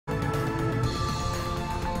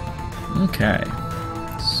Okay,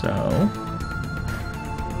 so...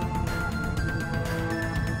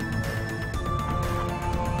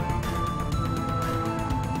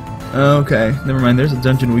 Okay, never mind. There's a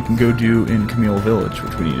dungeon we can go do in Camille Village,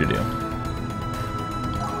 which we need to do.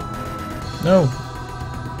 No!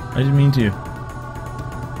 I didn't mean to.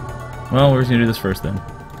 Well, we're just gonna do this first then.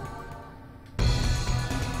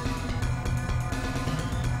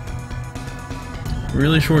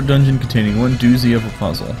 Really short dungeon containing one doozy of a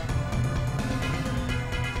puzzle.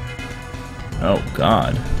 Oh,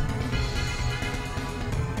 God.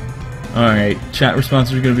 Alright, chat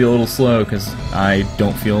responses are gonna be a little slow because I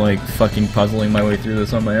don't feel like fucking puzzling my way through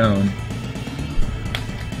this on my own.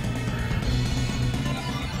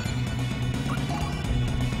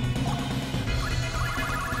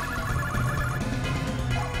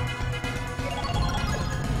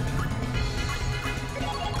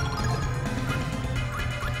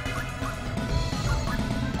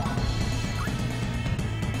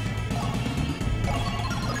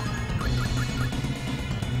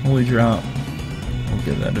 Holy drop. We'll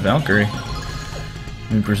give that to Valkyrie. I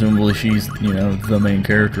mean, presumably she's, you know, the main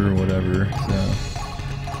character or whatever, so...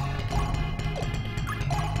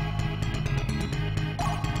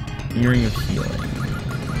 Earring of Healing.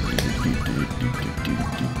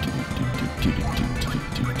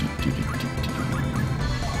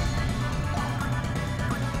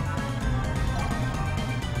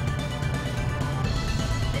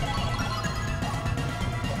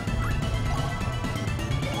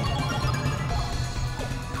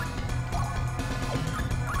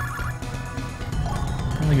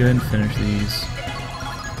 Go ahead and finish these.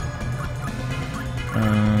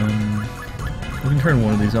 We can turn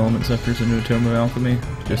one of these element scepters into a Tome of Alchemy,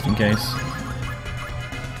 just in case.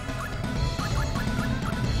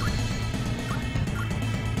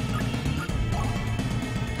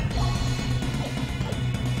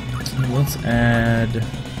 Let's add...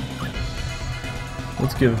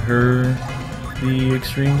 Let's give her the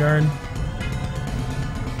Extreme Guard.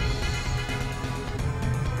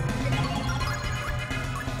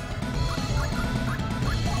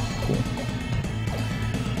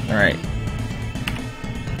 Alright.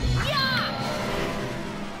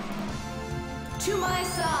 To my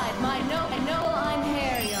side, my noble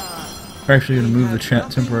Einherjar. We're actually going to move the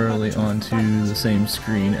chat temporarily onto the same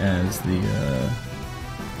screen as the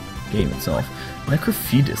game itself.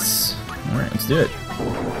 Necrophetus. Alright, let's do it.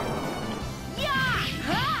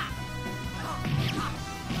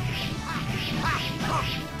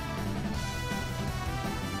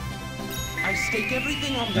 I stake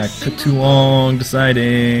everything on That took too long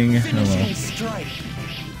deciding. Oh well.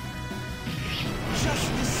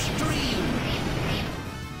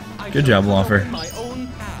 Good job, Lawfer.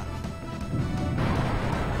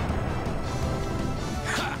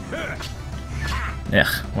 Yeah,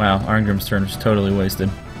 wow, Arngrim's turn was totally wasted.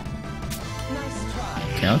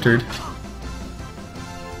 Countered.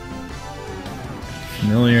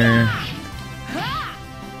 Familiar.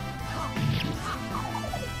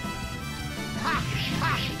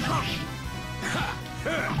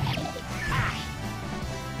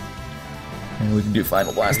 And we can do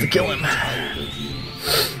Final Blast to kill him.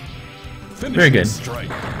 Very good.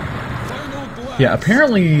 Yeah,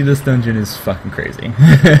 apparently this dungeon is fucking crazy.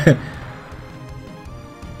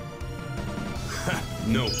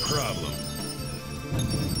 No problem.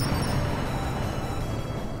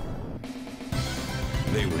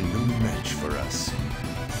 They were no match for us.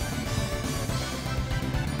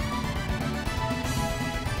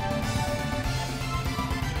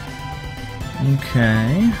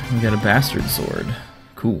 Okay, we got a bastard sword.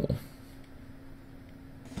 Cool.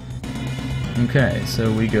 Okay,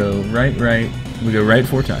 so we go right, we go right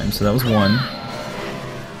 4 times, so that was 1.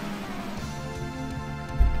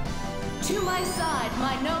 To my side,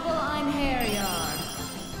 my noble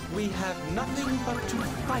Einherjar. We have nothing but to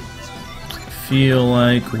fight. Feel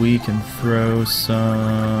like we can throw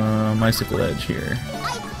some Icicle Edge here.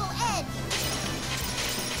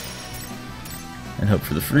 And hope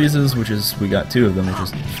for the freezes, which is, we got 2 of them, which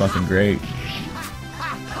is fucking great.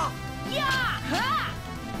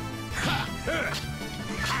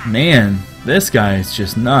 Man, this guy's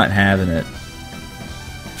just not having it.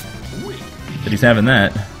 But he's having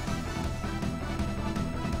that.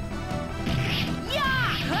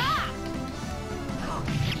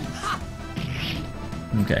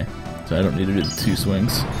 Okay, so I don't need to do the 2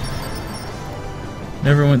 swings.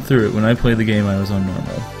 Never went through it. When I played the game, I was on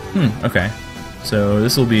normal. Okay. So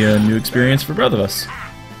this will be a new experience for both of us.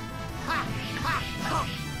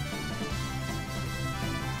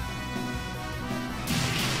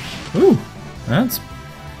 Ooh, that's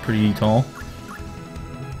pretty tall.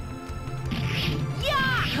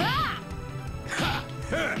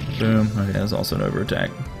 Boom. Okay, that's also an over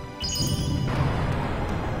attack.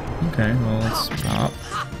 Okay, well let's pop,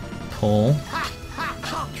 pull,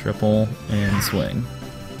 triple, and swing.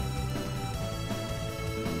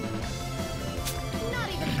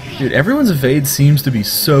 Dude, everyone's evade seems to be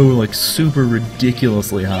so, like, super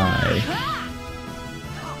ridiculously high.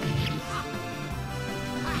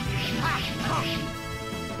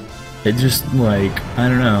 It just, like, I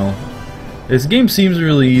don't know. This game seems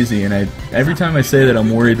really easy, and every time I say that, I'm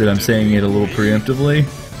worried that I'm saying it a little preemptively,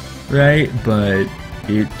 right? But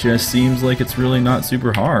it just seems like it's really not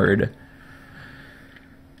super hard.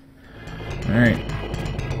 Alright.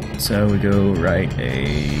 So we go right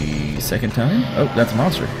a second time. Oh, that's a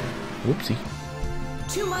monster. Whoopsie.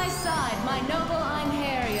 To my side, my noble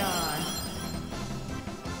Einherjar.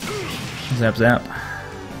 Zap zap.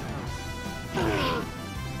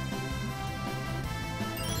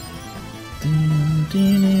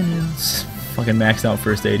 Fucking maxed out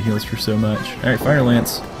first aid heals for so much. Alright, Fire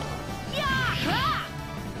Lance.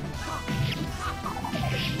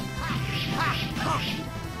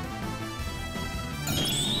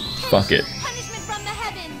 Fuck it. Punishment from the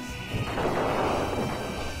heavens.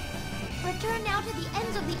 Return now to the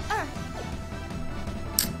ends of the earth.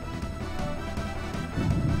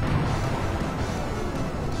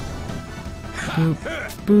 Boop,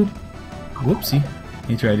 boop. Whoopsie.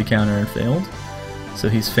 He tried to counter and failed. So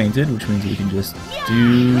he's fainted, which means we can just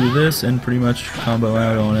do this and pretty much combo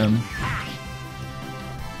out on him.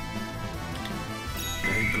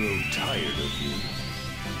 I grow tired of you.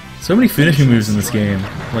 So many finishing moves in this game.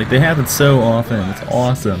 Like, they happen so often. It's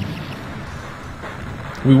awesome.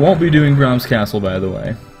 We won't be doing Grom's Castle, by the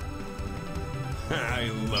way. I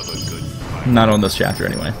love a good fight. Not on this chapter,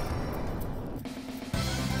 anyway.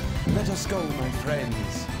 Let us go, my friends.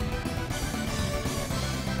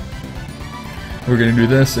 We're gonna do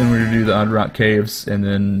this, and we're gonna do the Odd Rock Caves, and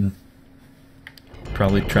then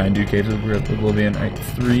probably try and do Caves of Oblivion. Alright,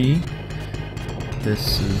 3.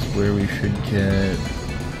 This is where we should get...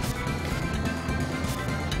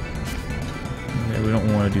 Okay, we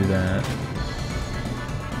don't want to do that.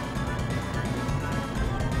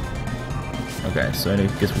 Okay, so I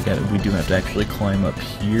guess we do have to actually climb up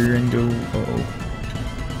here and go... Uh-oh.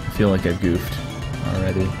 I feel like I goofed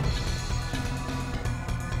already.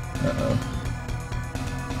 Uh-oh.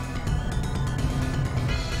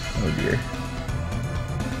 Oh dear.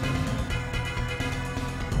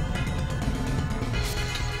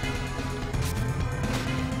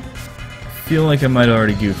 I feel like I might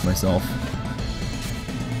already goofed myself.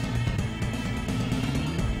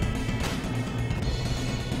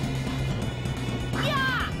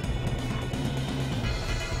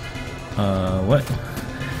 What?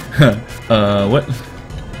 What?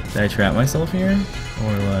 Did I trap myself here?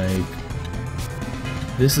 Or like...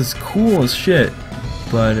 This is cool as shit,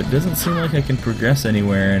 but it doesn't seem like I can progress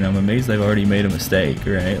anywhere, and I'm amazed I've already made a mistake,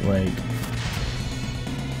 right? Like...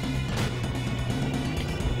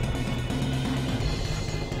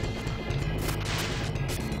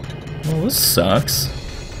 Well, this sucks.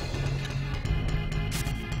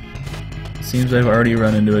 Seems I've already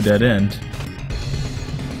run into a dead end.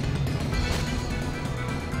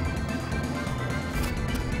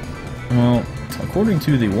 Well, according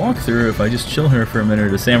to the walkthrough, if I just chill here for a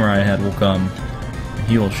minute, a samurai head will come, and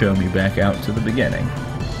he will show me back out to the beginning.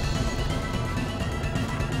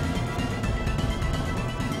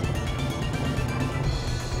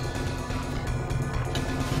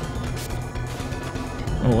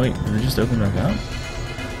 Oh wait, did it just open back up?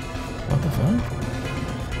 What the fuck?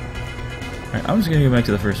 Alright, I'm just gonna go back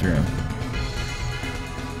to the first room.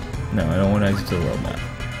 No, I don't want to exit to the world map.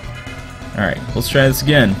 Alright, let's try this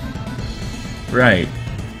again. Right.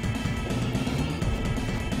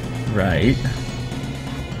 Right.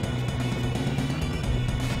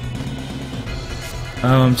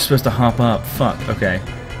 Oh, I'm supposed to hop up. Fuck. Okay.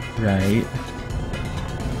 Right.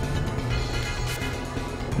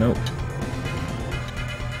 Nope.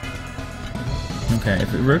 Okay,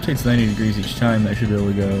 if it rotates 90 degrees each time, I should be able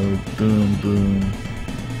to go boom, boom,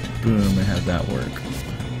 boom, and have that work.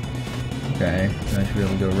 Okay, and I should be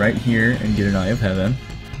able to go right here and get an Eye of Heaven.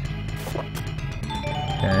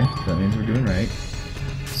 Okay, so that means we're doing right.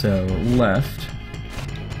 So, left,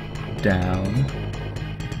 down,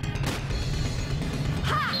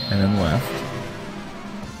 and then left.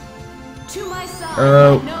 To my side,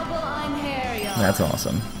 Oh. my noble Einherjar. That's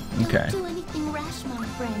awesome. Okay. Don't do anything rash, my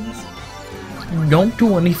friends. Don't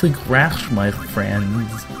do anything rash, my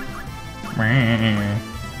friends.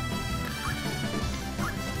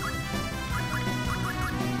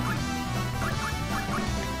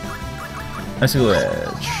 Icy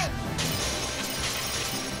Ledge.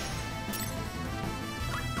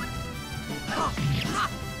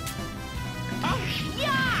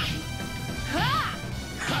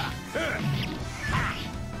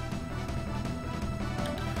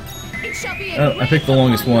 It shall be a Oh, I picked the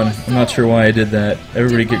longest one. I'm not sure why I did that.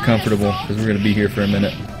 Everybody get comfortable, because we're going to be here for a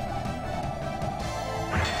minute.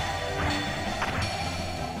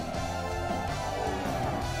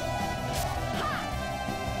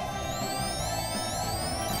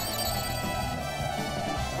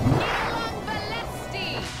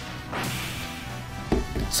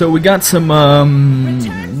 So we got some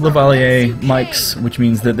Lavalier mics, which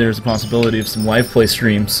means that there's a possibility of some live play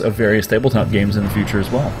streams of various tabletop games in the future as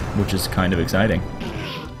well, which is kind of exciting.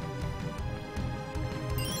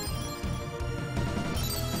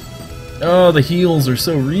 Oh, the heals are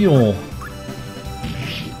so real!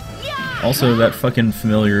 Also, that fucking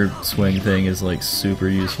familiar swing thing is like super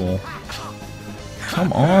useful.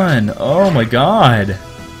 Come on! Oh my god!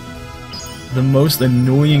 The most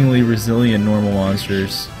annoyingly resilient normal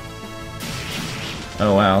monsters.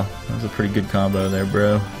 Oh wow, that was a pretty good combo there,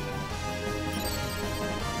 bro.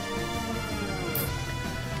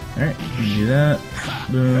 Alright, you do that.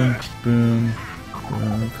 Boom, boom,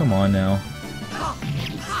 boom. Come on now.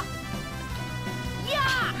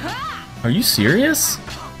 Are you serious?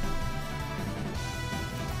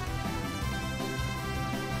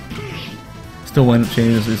 Still wind up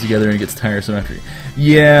chaining this together and it gets tiresome after.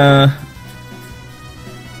 Yeah.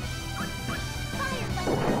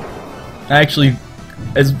 Actually,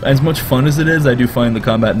 as much fun as it is, I do find the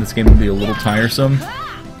combat in this game to be a little tiresome.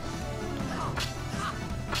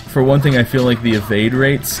 For one thing, I feel like the evade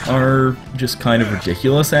rates are just kind of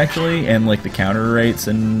ridiculous, actually, and like the counter rates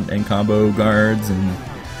and combo guards, and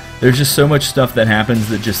there's just so much stuff that happens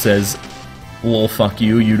that just says, lol, fuck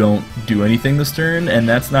you, you don't do anything this turn, and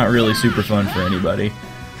that's not really super fun for anybody.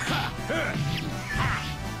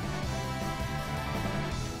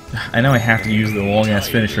 I know I have to use the long-ass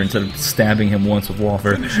finisher instead of stabbing him once with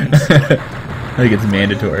Walfer. I think it's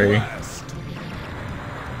mandatory.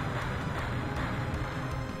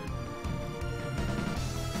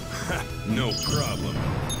 No problem.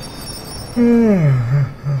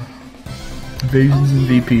 Invasions in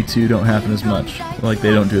VP2 don't happen as much. Like,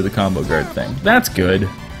 they don't do the combo guard thing. That's good.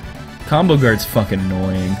 Combo guard's fucking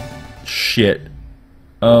annoying. Shit.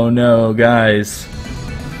 Oh no, guys.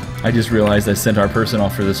 I just realized I sent our person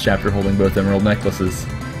off for this chapter holding both emerald necklaces.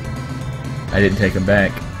 I didn't take them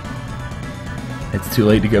back. It's too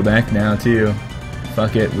late to go back now, too.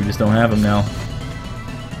 Fuck it, we just don't have them now.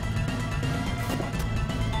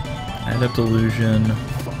 Adept illusion.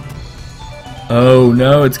 Oh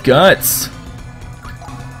no, it's Guts!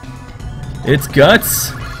 It's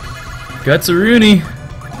Guts! Guts-a-rooney!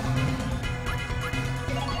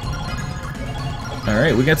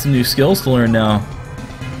 Alright, we got some new skills to learn now.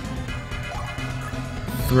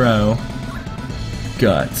 Throw,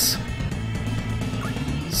 guts,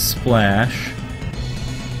 splash,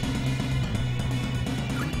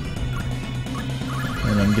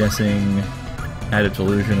 and I'm guessing Adept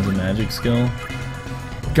Illusion is a magic skill.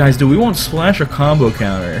 Guys, do we want splash or combo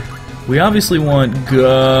counter? We obviously want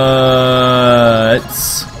guts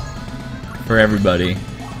for everybody.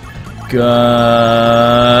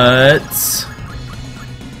 Guts.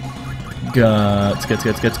 Guts, guts,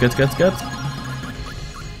 guts, guts, guts, guts, guts.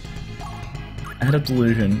 Adept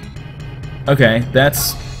Illusion. Okay,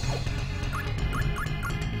 that's...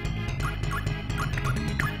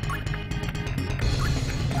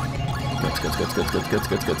 Guts, guts, guts, guts, guts, guts,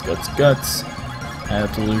 guts, guts, guts, guts.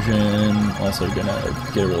 Adept Illusion, also gonna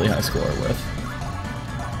get a really high score with.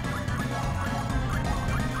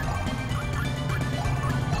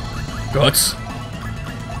 Guts!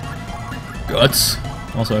 Guts!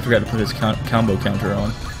 Also, I forgot to put his combo counter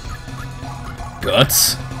on.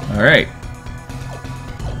 Guts! Alright.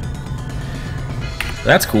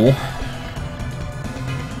 That's cool.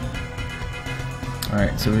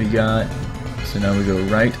 Alright, so we got... So now we go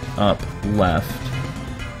right, up, left.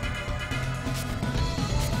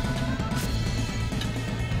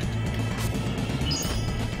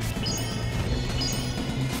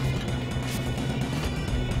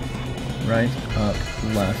 Right, up,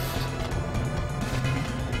 left.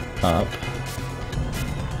 Up.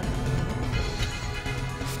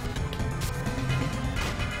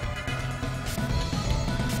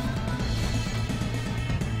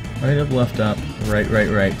 Right up, left up, right, right,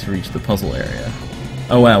 right to reach the puzzle area.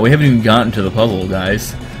 Oh wow, we haven't even gotten to the puzzle,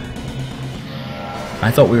 guys.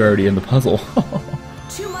 I thought we were already in the puzzle.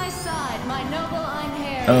 To my side, my noble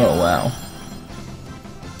Einherjar. Oh wow.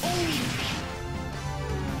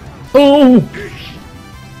 Oh!